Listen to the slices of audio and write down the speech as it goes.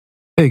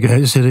Hey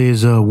guys, today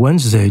is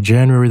Wednesday,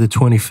 January the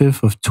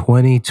 25th of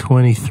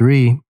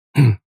 2023.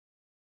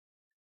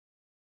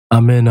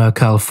 I'm in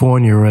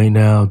California right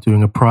now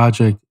doing a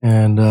project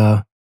and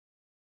have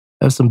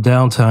some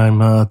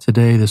downtime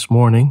today, this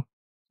morning.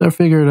 So I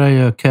figured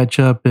I catch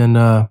up and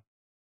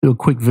do a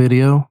quick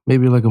video,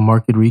 maybe like a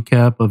market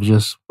recap of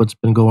just what's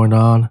been going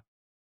on,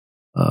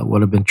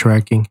 what I've been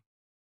tracking.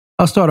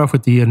 I'll start off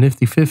with the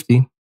Nifty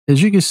 50.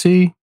 As you can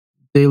see,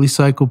 daily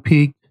cycle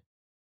peaked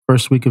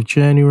first week of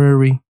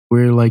January.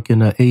 We're like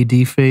in an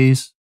AD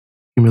phase,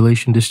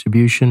 accumulation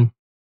distribution,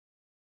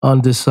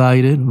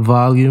 undecided,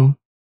 volume.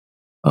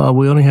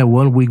 We only had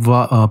 1 week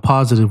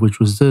positive,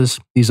 which was this.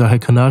 These are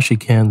Heikin-Ashi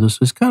candles. So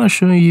it's kind of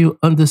showing you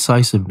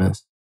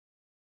undecisiveness.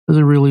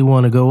 Doesn't really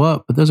want to go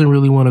up, but doesn't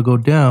really want to go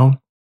down.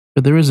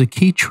 But there is a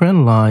key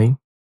trend line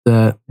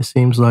that it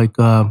seems like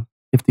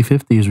Nifty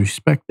 50 is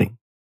respecting.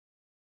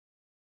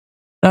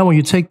 Now, when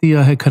you take the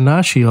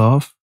Heikin-Ashi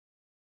off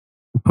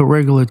and put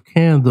regular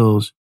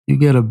candles, you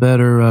get a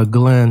better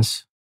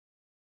glance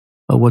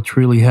of what's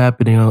really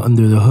happening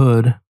under the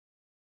hood.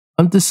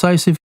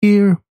 Undecisive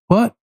here,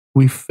 but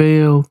we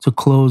fail to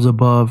close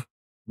above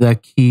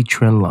that key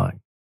trend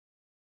line.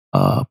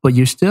 But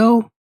you're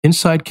still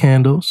inside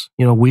candles,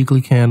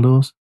 weekly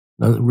candles,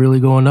 not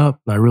really going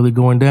up, not really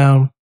going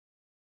down.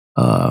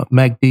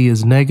 MACD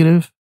is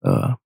negative,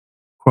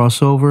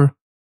 crossover.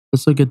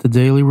 Let's look at the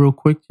daily real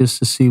quick just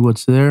to see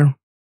what's there.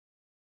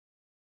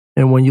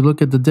 And when you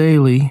look at the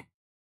daily,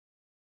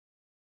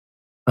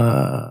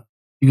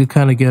 you could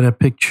kind of get a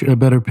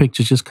better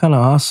picture, just kind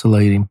of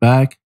oscillating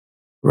back.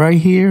 Right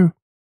here,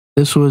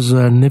 this was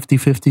Nifty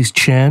 50's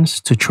chance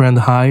to trend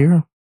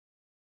higher.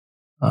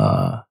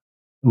 It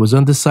was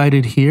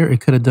undecided here.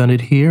 It could have done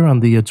it here on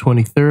the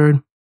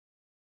 23rd.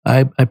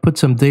 I put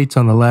some dates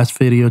on the last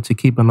video to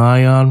keep an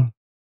eye on,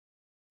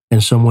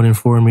 and someone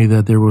informed me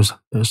that there's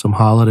some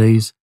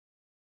holidays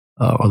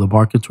or the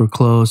markets were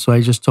closed. So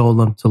I just told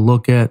them to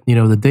look at,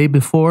 the day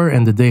before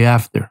and the day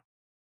after.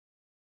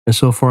 And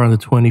so far on the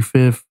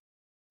 25th,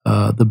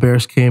 the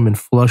bears came and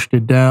flushed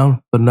it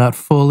down, but not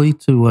fully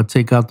to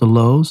take out the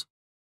lows.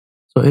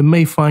 So it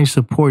may find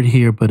support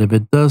here, but if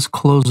it does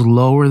close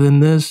lower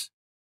than this,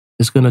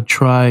 it's going to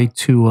try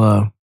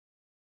to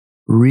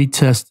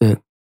retest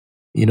it,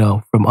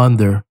 from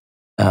under.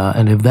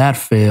 And if that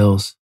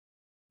fails,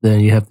 then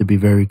you have to be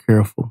very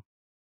careful.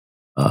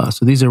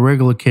 So these are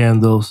regular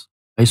candles.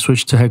 I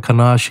switched to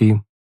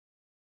Heikin-Ashi,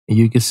 and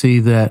you can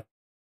see that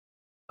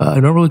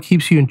it normally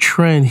keeps you in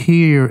trend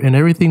here, and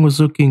everything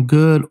was looking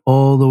good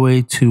all the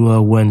way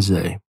to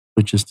Wednesday,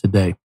 which is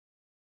today.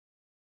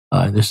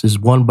 This is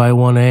 1 by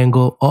 1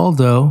 angle,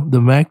 although the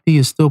MACD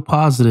is still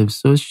positive,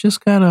 so it's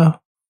just kind of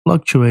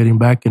fluctuating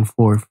back and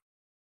forth.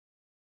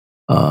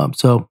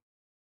 So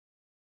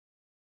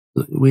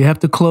we have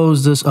to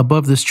close this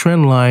above this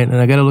trend line,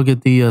 and I got to look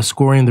at the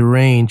scoring the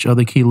range,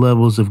 other key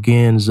levels of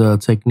Gann's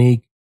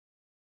technique.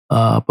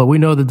 But we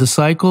know that the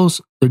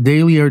cycles, the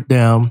daily are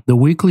down, the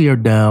weekly are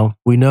down.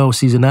 We know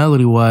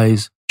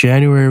seasonality-wise,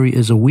 January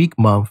is a weak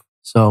month.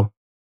 So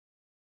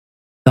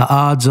the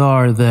odds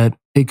are that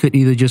it could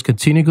either just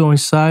continue going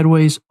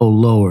sideways or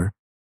lower.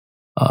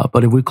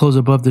 But if we close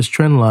above this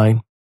trend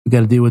line, we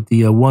got to deal with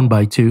the 1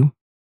 by 2.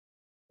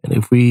 And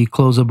if we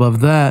close above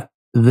that,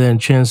 then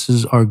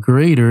chances are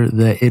greater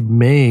that it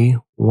may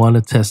want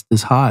to test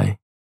this high,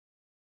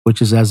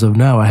 which is, as of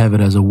now, I have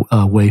it as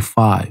a wave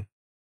 5.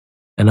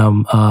 And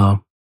I'm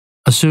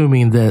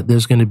assuming that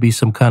there's going to be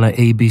some kind of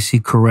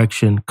ABC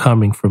correction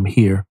coming from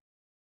here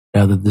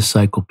now that this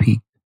cycle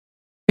peaked.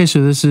 Okay,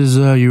 so this is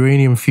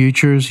Uranium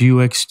Futures,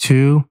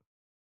 UX2.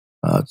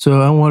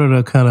 So I wanted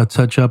to kind of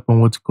touch up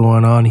on what's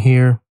going on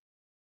here.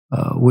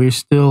 We're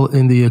still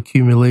in the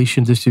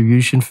accumulation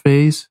distribution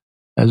phase.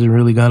 Hasn't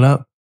really gone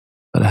up,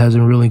 but it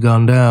hasn't really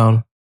gone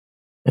down.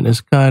 And it's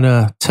kind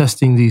of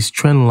testing these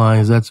trend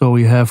lines. That's all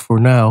we have for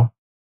now.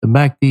 The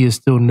MACD is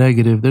still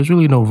negative. There's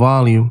really no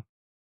volume.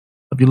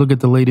 If you look at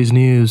the latest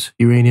news,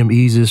 uranium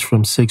eases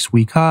from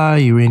 6-week high,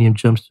 uranium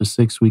jumps to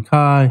 6-week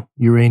high,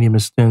 uranium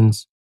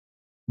extends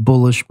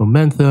bullish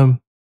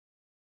momentum.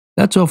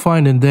 That's all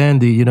fine and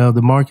dandy.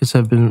 The markets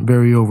have been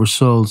very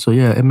oversold. So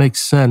yeah, it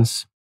makes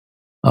sense.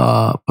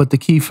 But the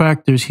key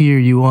factors here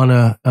you want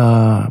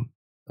to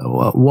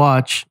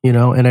watch,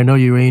 and I know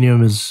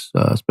uranium is,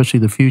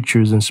 especially the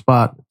futures and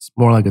spot, it's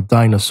more like a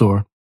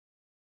dinosaur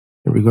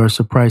in regards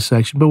to price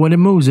action. But when it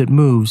moves, it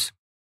moves.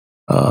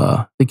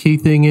 The key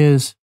thing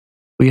is,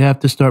 we have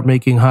to start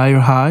making higher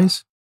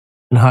highs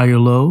and higher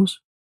lows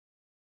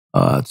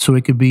so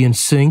it could be in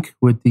sync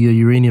with the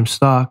uranium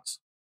stocks.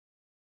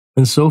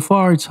 And so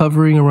far, it's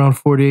hovering around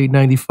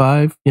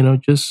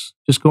 48.95,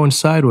 just going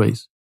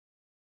sideways.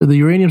 So the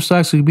uranium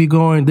stocks could be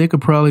going, they could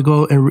probably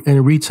go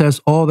and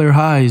retest all their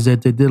highs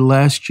that they did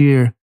last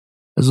year.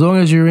 As long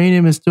as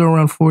uranium is still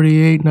around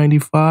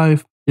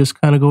 48.95,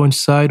 just kind of going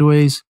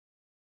sideways,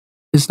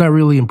 it's not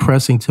really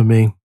impressing to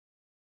me.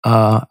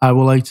 I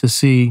would like to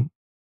see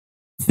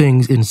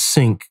things in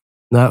sync,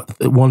 not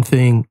one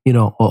thing,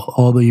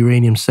 all the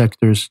uranium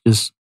sectors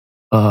just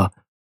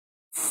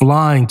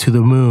flying to the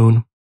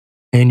moon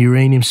and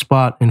uranium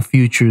spot and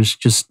futures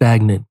just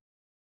stagnant.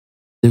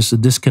 There's a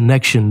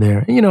disconnection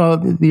there. You know,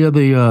 the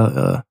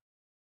other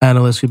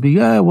analysts could be,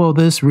 well,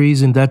 this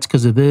reason, that's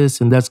because of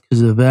this, and that's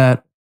because of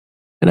that.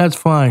 And that's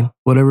fine.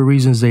 Whatever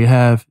reasons they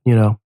have, you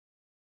know,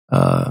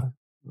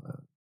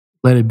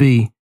 let it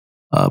be.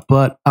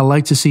 But I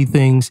like to see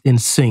things in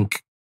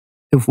sync.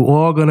 If we're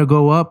all going to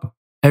go up,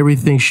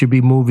 everything should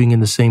be moving in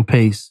the same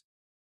pace.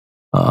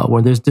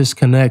 When there's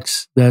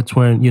disconnects, that's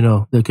when, you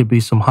know, there could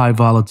be some high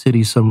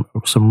volatility, some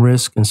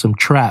risk and some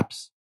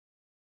traps.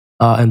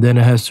 And then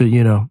it has to,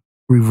 you know,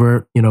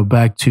 revert, you know,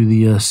 back to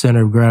the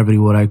center of gravity,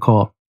 what I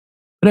call.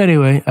 But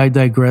anyway, I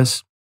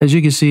digress. As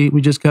you can see,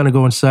 we're just kind of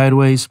going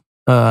sideways.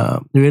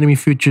 The enemy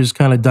futures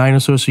kind of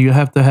dinosaur, so you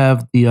have to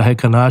have the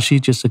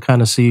Heikin-Ashi just to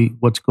kind of see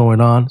what's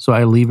going on. So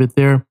I leave it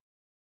there.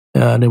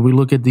 And then we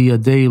look at the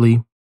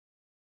daily.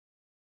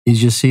 You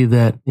just see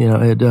that, you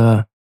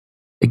know,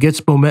 it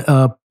gets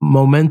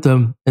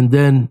momentum, and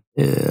then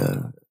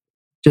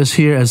just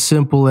here, as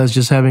simple as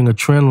just having a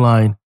trend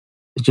line,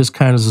 it just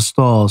kind of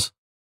stalls.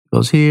 It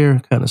goes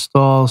here, kind of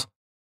stalls,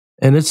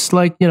 and it's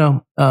like, you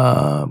know,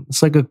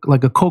 it's like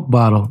a Coke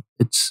bottle.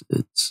 It's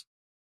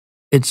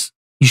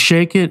you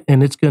shake it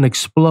and it's going to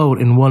explode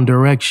in one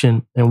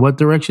direction, and what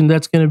direction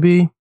that's going to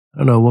be, I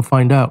don't know. We'll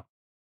find out.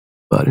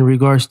 But in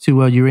regards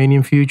to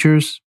uranium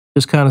futures,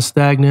 just kind of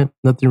stagnant,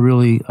 nothing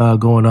really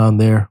going on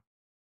there.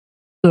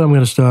 So I'm going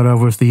to start off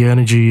with the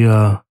energy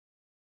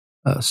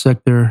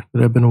sector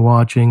that I've been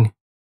watching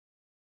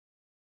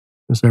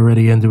since I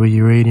already ended with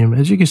uranium.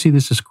 As you can see,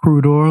 this is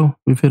crude oil.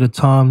 We've hit a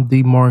Tom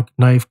D. Mark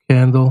knife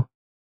candle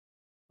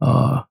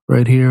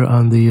right here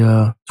on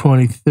the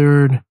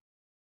 23rd.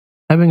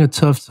 Having a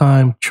tough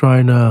time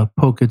trying to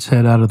poke its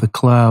head out of the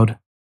cloud.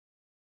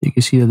 You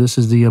can see that this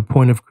is the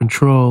point of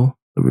control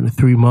over the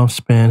 3-month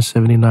span,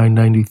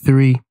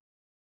 79.93.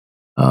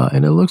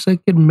 And it looks like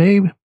it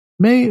may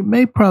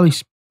probably,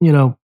 you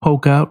know,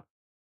 poke out,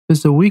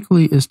 because the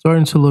weekly is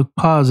starting to look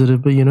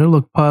positive, but, you know, it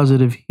looked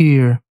positive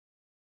here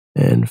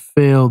and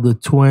failed the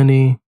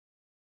 20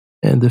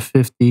 and the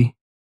 50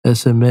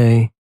 SMA.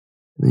 And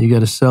then you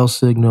got a sell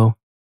signal,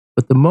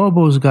 but the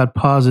mobiles got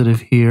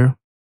positive here.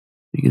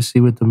 You can see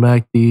with the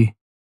MACD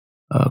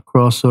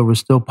crossover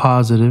still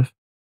positive.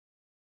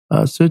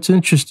 So it's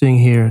interesting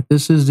here.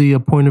 This is the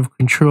point of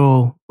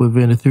control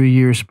within a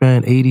 3-year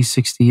span,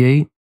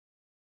 80.68.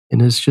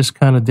 And it's just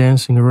kind of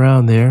dancing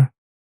around there.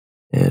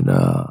 And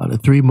on a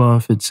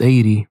 3-month, it's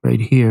 80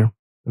 right here,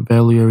 a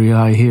value area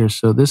high here.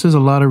 So this is a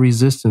lot of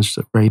resistance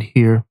right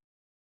here.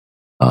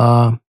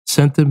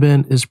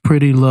 Sentiment is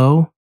pretty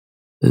low.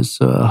 It's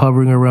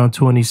hovering around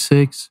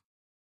 26,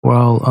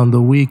 while on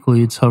the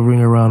weekly, it's hovering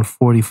around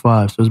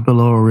 45. So it's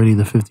below already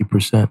the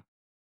 50%.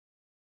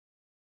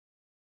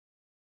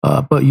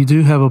 But you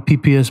do have a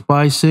PPS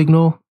buy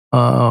signal.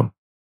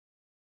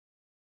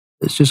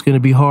 It's just going to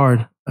be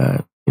hard.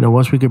 You know,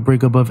 once we could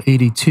break above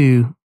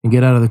 82 and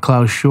get out of the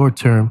cloud short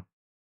term,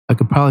 I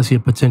could probably see a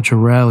potential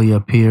rally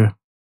up here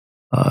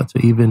to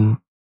even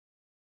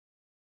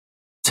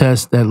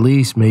test at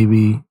least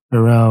maybe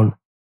around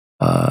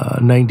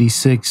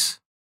 96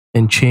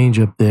 and change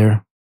up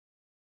there.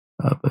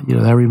 But, you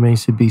know, that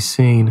remains to be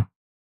seen.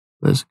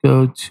 Let's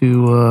go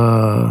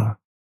to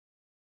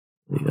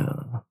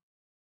the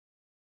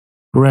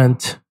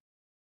Brent.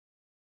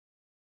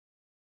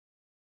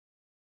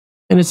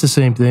 And it's the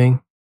same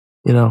thing,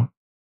 you know,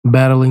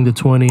 battling the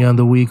 20 on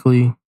the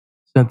weekly.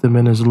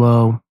 Sentiment is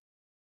low.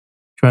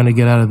 Trying to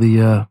get out of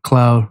the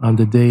cloud on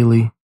the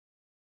daily.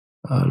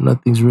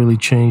 Nothing's really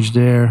changed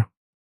there.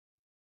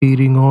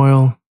 Heating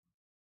oil.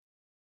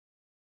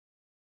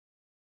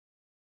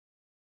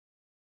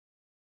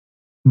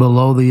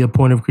 Below the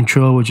point of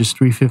control, which is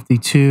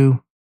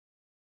 352.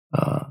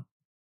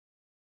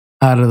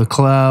 Out of the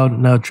cloud,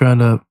 now trying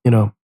to, you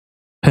know,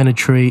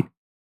 penetrate.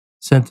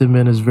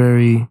 Sentiment is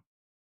very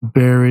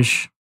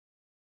bearish.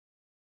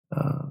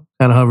 Kind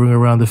of hovering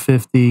around the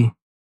 50.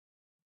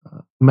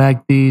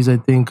 MACDs, I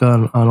think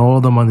on all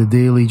of them on the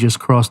daily just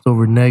crossed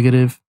over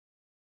negative.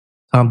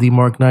 Tom D.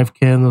 Mark knife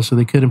candle, so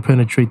they couldn't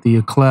penetrate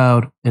the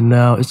cloud. And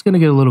now it's going to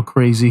get a little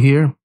crazy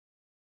here.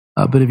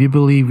 But if you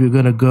believe you're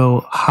going to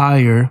go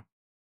higher,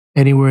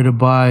 anywhere to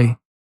buy,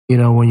 you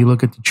know, when you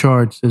look at the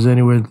charts, there's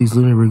anywhere these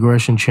linear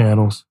regression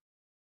channels.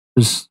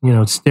 Just, you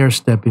know, it's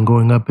stair-stepping,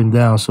 going up and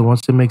down. So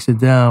once it makes it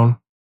down,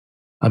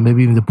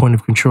 maybe even the point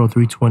of control,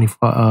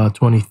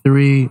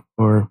 323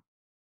 or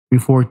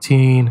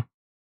 314,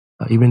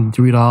 even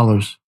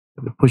 $3.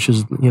 If it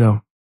pushes, you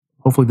know,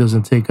 hopefully it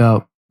doesn't take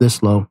out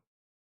this low.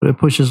 But it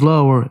pushes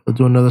lower, it'll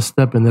do another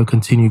step and they'll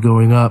continue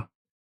going up.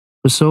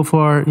 But so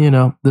far, you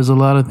know, there's a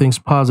lot of things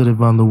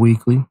positive on the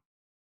weekly.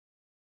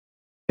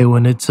 And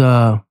when it's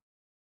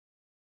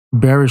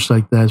bearish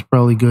like that, it's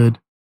probably good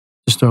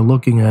to start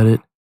looking at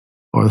it,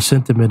 or the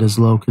sentiment is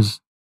low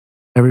because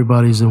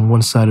everybody's in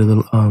one side of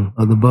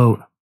the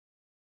boat.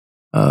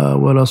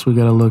 What else we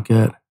got to look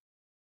at?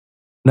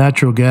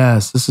 Natural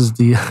gas. This is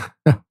the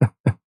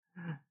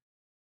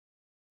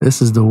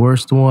this is the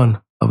worst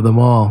one of them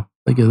all.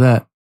 Look at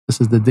that. This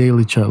is the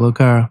daily chart. Look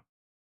how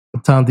The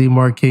Tom D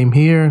mark came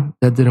here.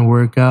 That didn't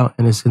work out,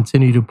 and it's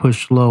continued to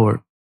push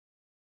lower.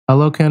 How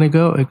low can it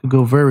go? It could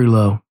go very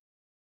low.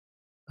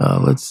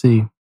 Let's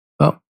see.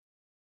 Oh,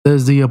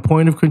 there's the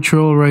point of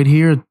control right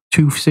here,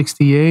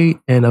 268,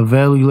 and a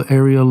value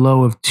area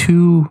low of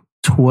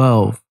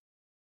 212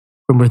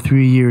 from a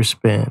 3-year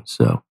span.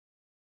 So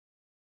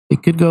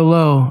it could go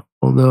low,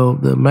 although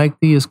the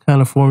MACD is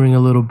kind of forming a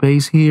little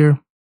base here.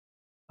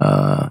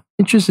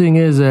 Interesting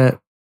is that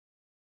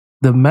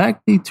the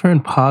MACD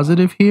turned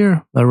positive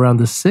here around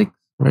the 6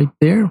 right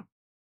there,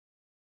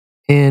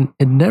 and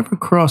it never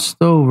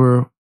crossed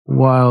over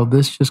while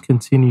this just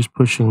continues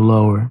pushing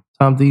lower.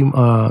 Tom D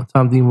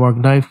mark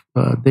knife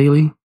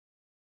daily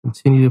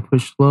continue to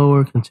push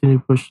lower,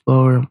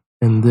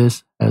 and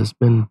this has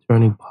been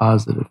turning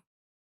positive.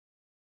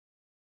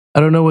 I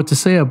don't know what to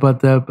say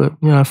about that, but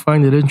I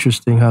find it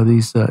interesting how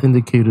these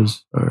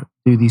indicators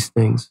do these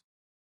things.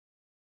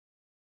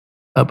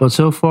 But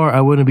so far,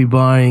 I wouldn't be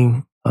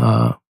buying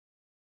not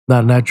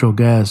natural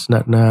gas,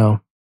 not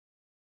now.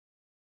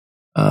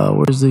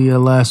 Where's the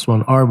last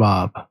one?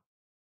 RBOB.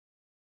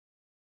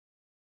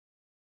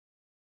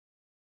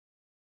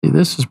 See,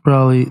 this is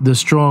probably the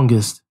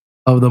strongest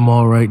of them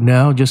all right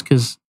now, just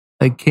because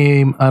it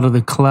came out of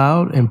the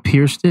cloud and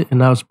pierced it, and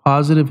now it's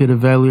positive, hit a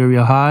value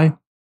area high.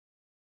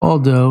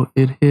 Although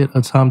it hit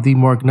a Tom D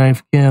mark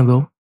knife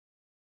candle,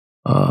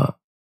 the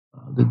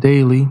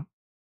daily,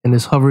 and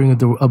is hovering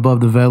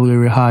above the value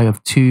area high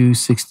of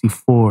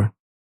 264. So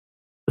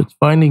it's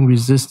finding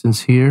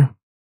resistance here.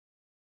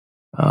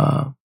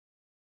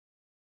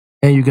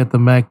 And you got the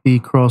MACD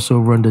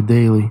crossover on the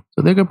daily.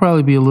 So there could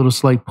probably be a little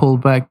slight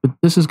pullback, but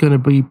this is going to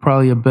be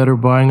probably a better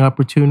buying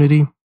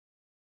opportunity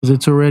because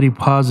it's already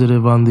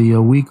positive on the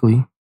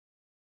weekly,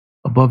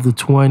 above the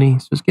 20.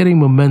 So it's getting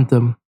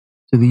momentum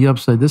to the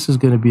upside. This is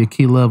going to be a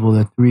key level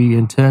at 3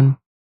 and 10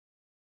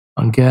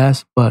 on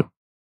gas, but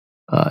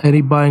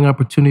any buying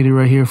opportunity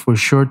right here for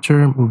short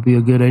term would be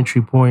a good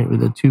entry point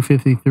with a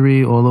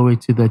 253 all the way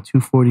to that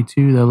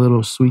 242, that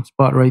little sweet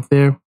spot right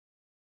there,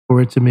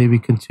 for it to maybe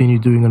continue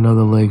doing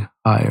another leg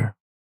higher.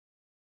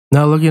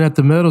 Now looking at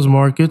the metals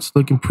markets,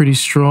 looking pretty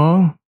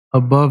strong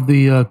above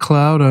the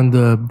cloud on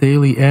the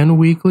daily and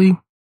weekly.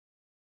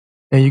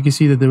 And you can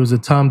see that there was a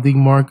Tom D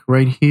mark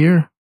right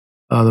here,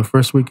 the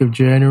first week of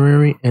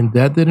January, and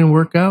that didn't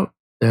work out.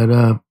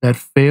 That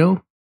failed,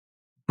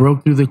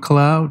 broke through the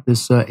cloud.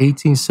 This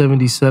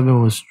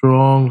 1877 was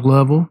strong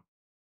level,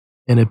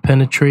 and it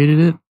penetrated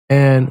it.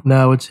 And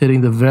now it's hitting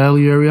the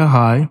value area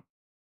high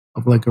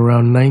of like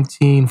around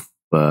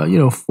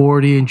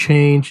 40 and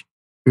change.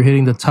 You're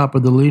hitting the top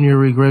of the linear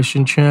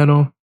regression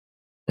channel,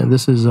 and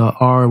this is a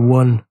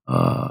R1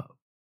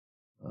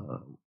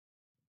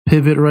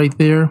 pivot right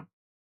there.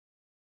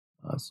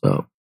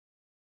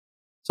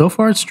 So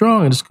far it's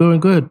strong and it's going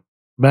good.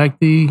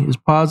 MACD is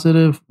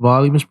positive,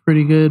 volume is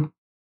pretty good,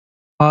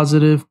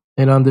 positive,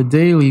 and on the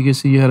daily you can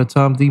see you had a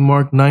Tom D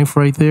mark knife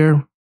right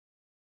there,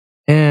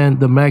 and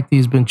the MACD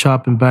has been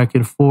chopping back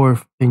and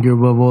forth, and you're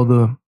above all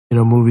the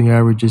moving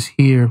averages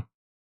here,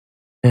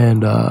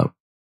 and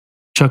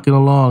chucking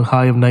along,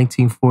 high of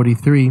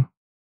 1943.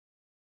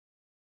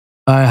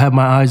 I have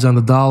my eyes on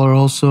the dollar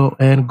also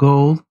and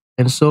gold,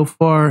 and so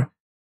far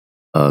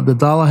the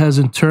dollar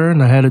hasn't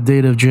turned. I had a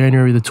date of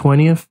January the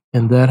 20th,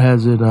 and that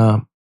hasn't,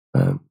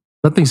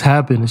 nothing's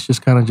happened. It's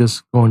just kind of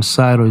just going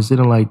sideways. It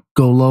didn't like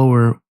go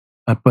lower,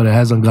 but it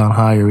hasn't gone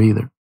higher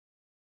either.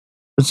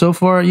 But so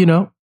far,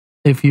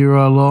 if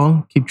you're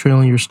long, keep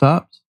trailing your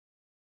stops.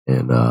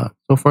 And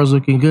so far it's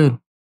looking good.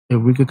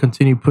 If we could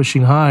continue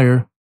pushing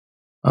higher,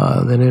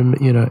 then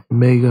it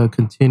may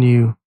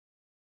continue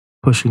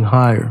pushing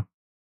higher.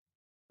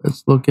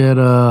 Let's look at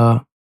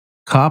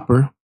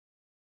copper.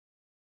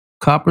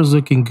 Copper's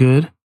looking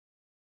good.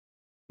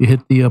 You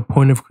hit the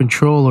point of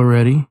control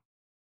already,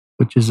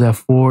 which is at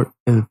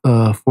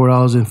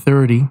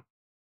 $4.30,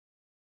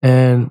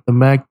 and the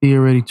MACD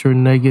already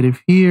turned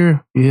negative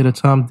here. You hit a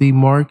Tom D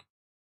mark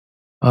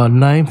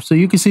knife, so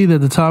you can see that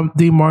the Tom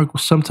D mark,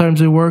 sometimes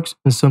it works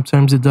and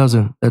sometimes it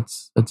doesn't.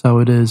 That's how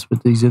it is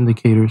with these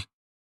indicators.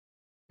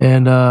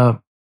 And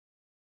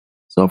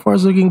so far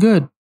it's looking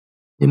good.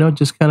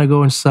 Just kind of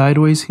going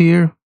sideways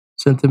here.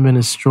 Sentiment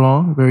is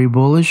strong, very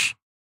bullish.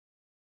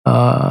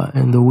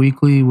 And the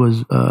weekly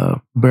was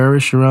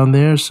bearish around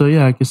there. So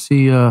yeah, I can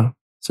see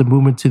some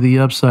movement to the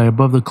upside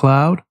above the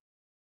cloud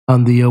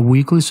on the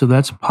weekly. So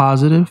that's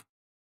positive.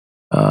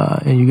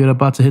 And you get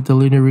about to hit the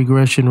linear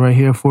regression right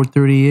here,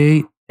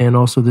 438, and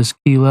also this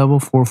key level,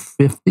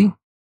 450.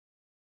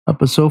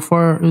 But so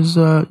far is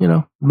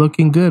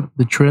looking good.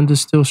 The trend is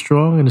still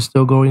strong and it's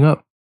still going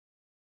up.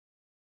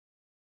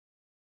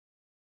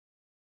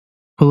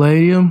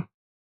 Palladium,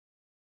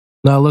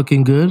 not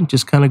looking good,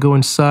 just kind of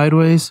going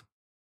sideways.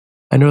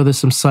 I know there's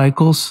some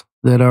cycles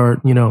that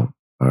are in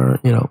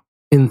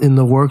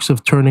the works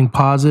of turning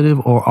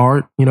positive or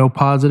aren't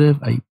positive.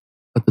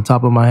 At the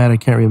top of my head, I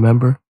can't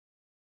remember.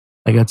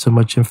 I got so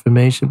much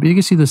information, but you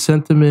can see the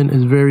sentiment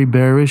is very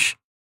bearish,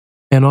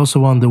 and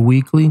also on the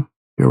weekly,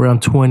 you're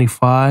around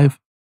 25.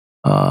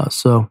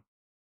 So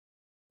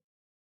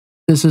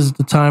this is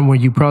the time where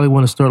you probably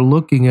want to start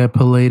looking at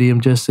Palladium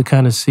just to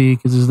kind of see,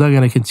 because it's not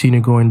going to continue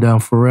going down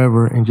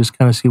forever, and just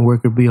kind of see where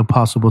could be a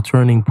possible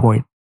turning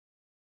point.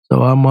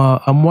 So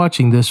I'm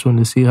watching this one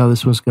to see how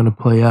this one's going to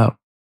play out.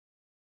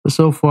 But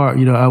so far,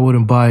 I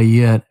wouldn't buy it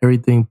yet.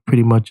 Everything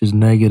pretty much is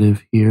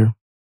negative here.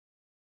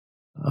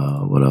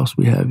 What else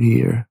we have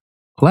here?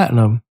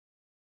 Platinum.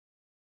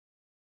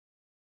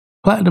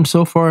 Platinum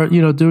so far,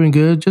 doing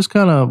good. Just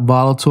kind of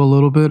volatile a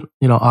little bit,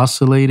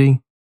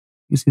 oscillating.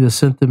 You see the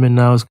sentiment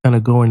now is kind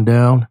of going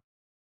down,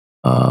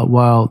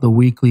 while the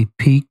weekly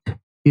peaked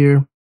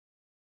here.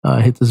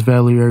 Hit this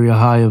value area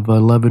high of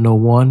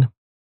 1101.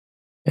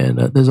 And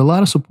there's a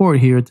lot of support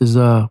here at this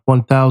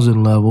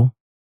 1,000 level.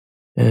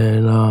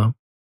 And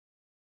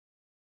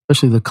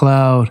especially the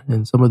cloud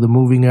and some of the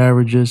moving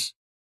averages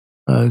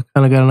kind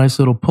of got a nice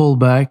little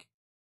pullback.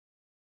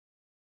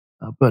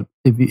 But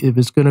if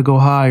it's going to go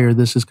higher,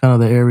 this is kind of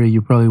the area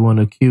you probably want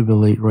to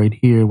accumulate right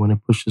here when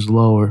it pushes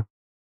lower.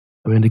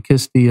 I mean, it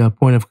kissed the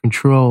point of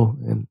control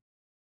and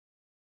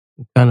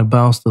it kind of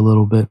bounced a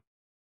little bit.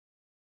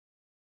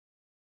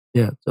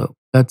 Yeah, so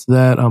that's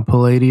that on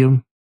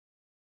Platinum.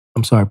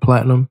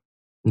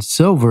 And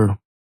silver.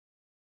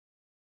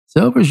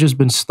 Silver's just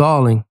been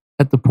stalling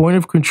at the point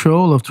of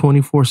control of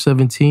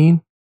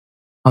 2417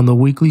 on the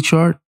weekly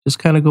chart, just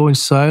kind of going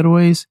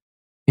sideways.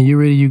 And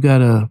you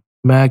got a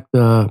MAC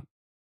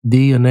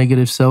D, a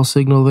negative sell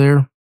signal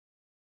there.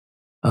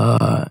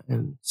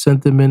 And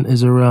sentiment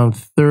is around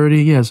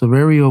 30. Yeah, so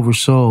very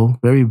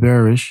oversold, very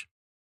bearish.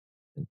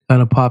 It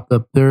kind of popped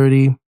up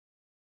 30.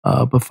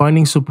 But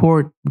finding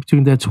support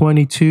between that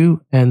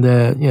 22 and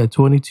that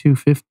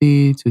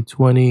 2250 to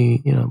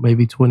 20,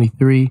 maybe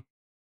 23.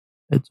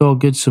 It's all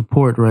good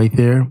support right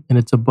there, and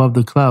it's above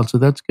the cloud, so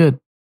that's good.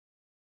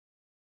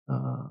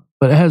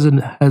 But it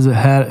hasn't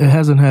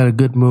had a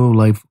good move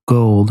like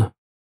gold.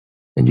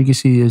 And you can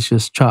see it's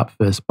just chop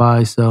fest,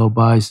 buy, sell,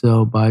 buy,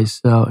 sell, buy,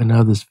 sell, and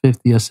now there's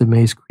 50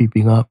 SMAs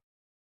creeping up.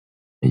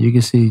 And you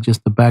can see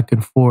just the back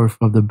and forth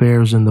of the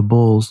bears and the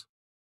bulls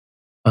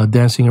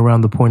dancing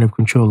around the point of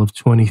control of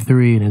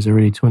 23, and it's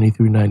already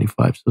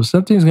 23.95. So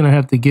something's going to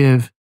have to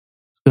give.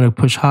 It's going to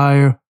push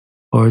higher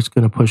or it's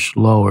going to push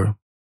lower.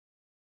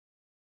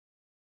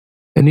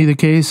 In either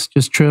case,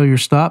 just trail your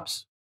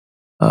stops.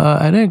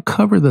 I didn't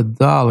cover the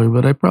dollar,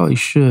 but I probably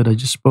should. I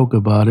just spoke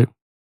about it.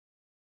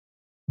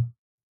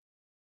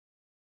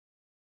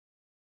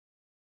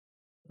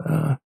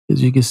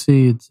 As you can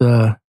see, it's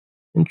an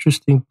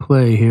interesting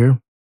play here.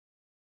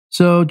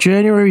 So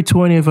January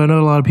 20th, I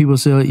know a lot of people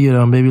say,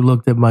 maybe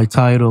looked at my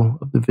title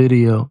of the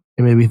video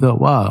and maybe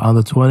thought, wow, on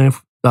the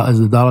 20th, is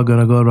the dollar going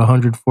to go to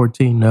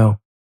 114? No.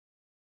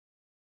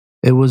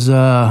 It was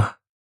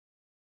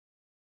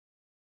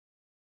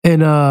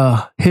in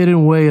a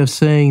hidden way of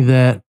saying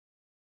that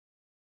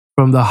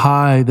from the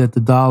high that the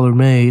dollar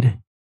made,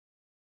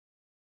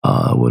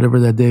 whatever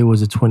that day was,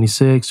 the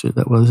 26th,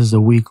 or this is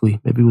a weekly,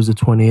 maybe it was the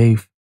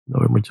 28th,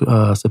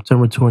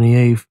 September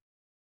 28th,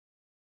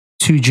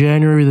 to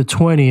January the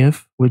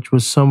 20th, which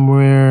was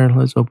somewhere,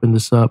 let's open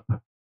this up,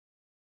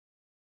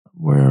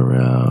 somewhere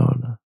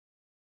around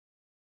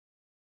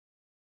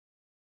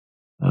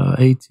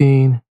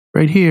 18,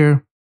 right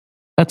here,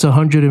 that's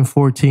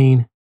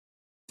 114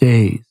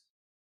 days.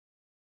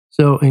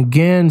 So in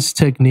Gann's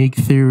technique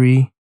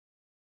theory,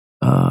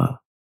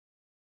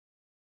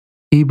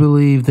 he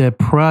believed that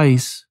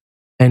price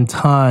and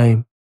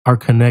time are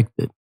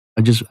connected.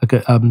 I'm just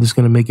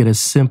going to make it as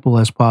simple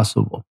as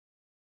possible.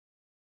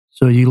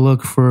 So you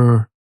look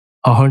for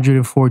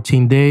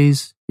 114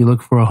 days, you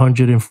look for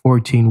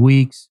 114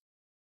 weeks,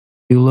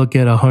 you look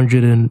at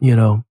 100 and,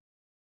 in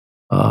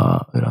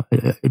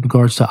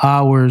regards to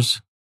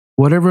hours,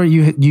 whatever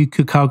you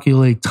could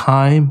calculate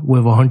time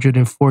with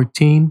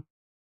 114,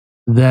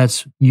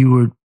 you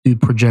would do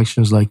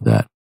projections like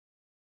that.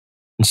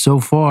 And so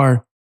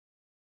far,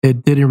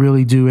 it didn't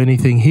really do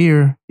anything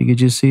here. You could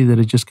just see that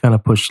it just kind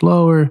of pushed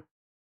lower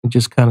and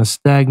just kind of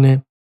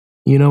stagnant.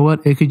 You know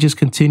what? It could just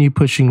continue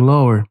pushing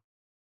lower.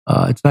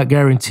 It's not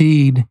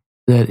guaranteed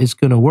that it's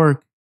going to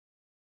work,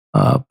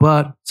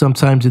 but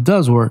sometimes it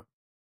does work.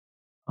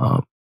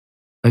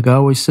 Like I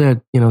always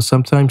said,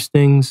 sometimes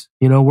things,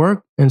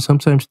 work and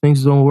sometimes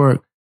things don't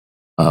work.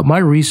 My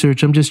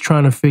research, I'm just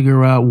trying to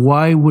figure out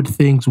why would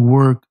things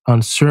work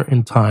on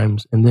certain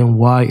times and then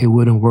why it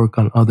wouldn't work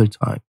on other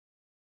times.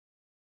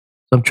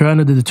 So I'm trying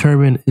to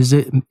determine, is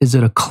it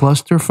a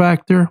cluster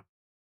factor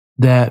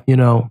that,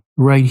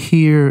 right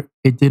here,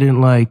 it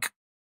didn't like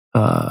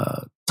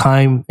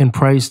time and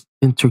price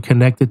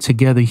interconnected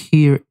together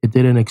here. It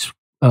didn't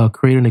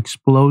create an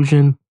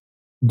explosion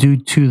due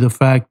to the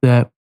fact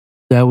that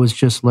was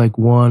just like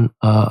one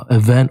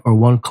event or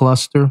one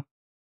cluster.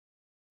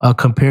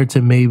 Compared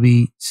to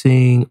maybe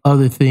seeing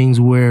other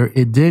things where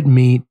it did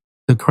meet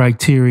the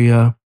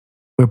criteria,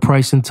 where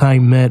price and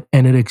time met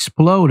and it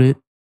exploded.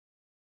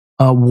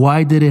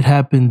 Why did it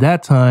happen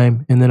that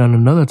time and then on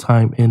another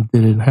time it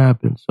didn't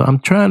happen? So I'm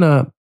trying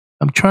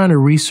to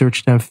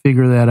research that,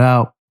 figure that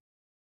out,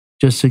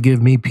 just to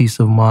give me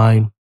peace of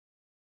mind,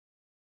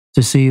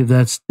 to see if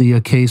that's the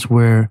case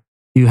where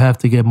you have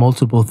to get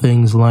multiple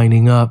things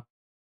lining up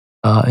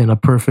in a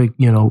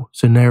perfect,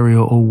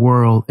 scenario or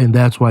world. And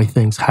that's why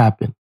things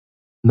happen.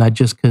 Not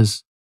just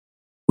because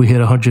we hit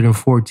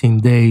 114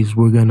 days,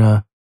 we're going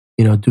to,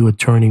 do a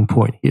turning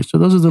point here. So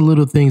those are the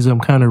little things I'm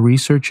kind of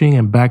researching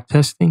and back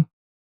testing.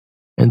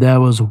 And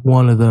that was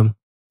one of them.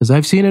 Because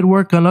I've seen it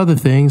work on other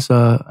things.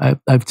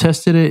 I've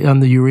tested it on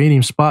the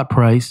uranium spot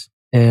price.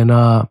 And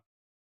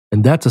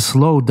that's a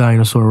slow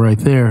dinosaur right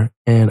there.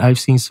 And I've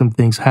seen some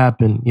things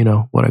happen,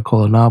 what I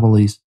call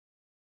anomalies,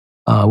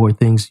 where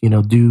things,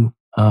 do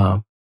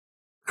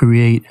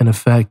create an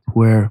effect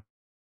where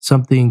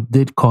something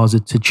did cause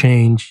it to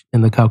change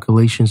and the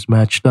calculations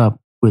matched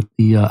up with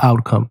the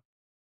outcome.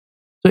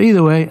 So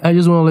either way, I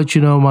just want to let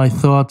you know my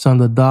thoughts on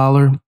the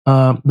dollar.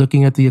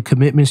 Looking at the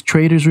commitments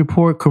traders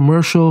report,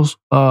 commercials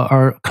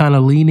are kind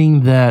of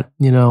leaning that,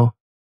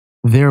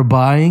 they're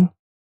buying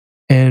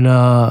and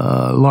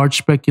large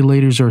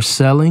speculators are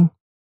selling.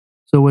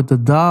 So with the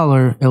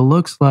dollar, it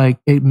looks like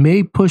it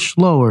may push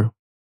lower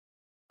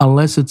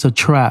unless it's a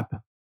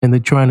trap and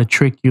they're trying to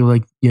trick you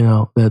like,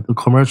 that the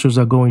commercials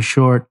are going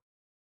short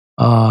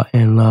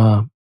and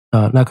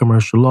not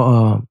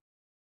commercial,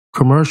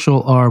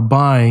 commercial are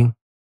buying,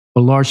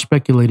 but large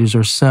speculators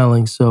are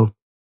selling. So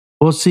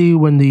we'll see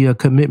when the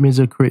commitments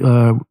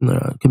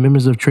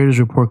of traders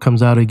report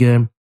comes out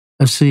again.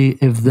 Let's see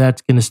if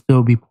that's going to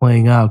still be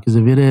playing out. Because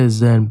if it is,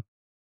 then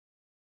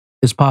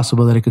it's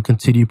possible that it could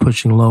continue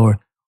pushing lower.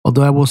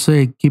 Although I will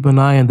say, keep an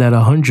eye on that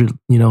 100,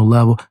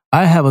 level.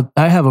 I have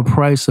a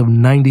price of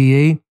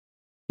 98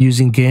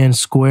 using Gann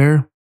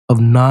Square of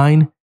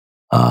 9,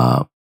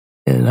 and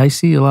I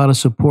see a lot of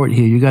support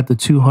here. You got the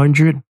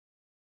 200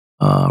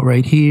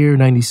 right here,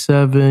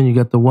 97. You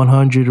got the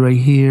 100 right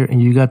here,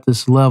 and you got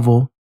this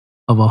level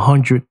of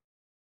 100.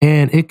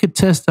 And it could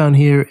test down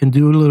here and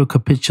do a little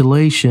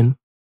capitulation,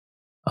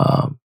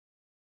 and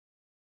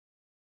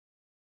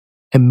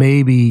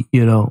maybe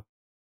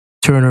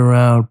turn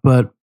around.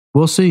 But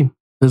we'll see.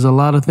 There's a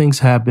lot of things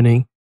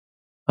happening,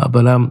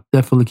 but I'm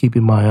definitely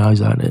keeping my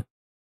eyes on it.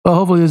 Well,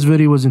 hopefully this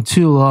video wasn't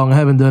too long. I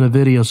haven't done a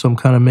video, so I'm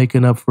kind of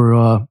making up for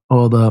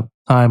all the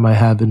time I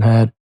haven't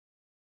had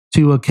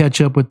to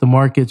catch up with the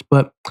markets.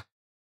 But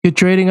good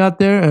trading out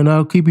there, and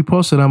I'll keep you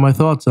posted on my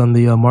thoughts on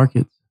the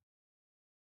markets.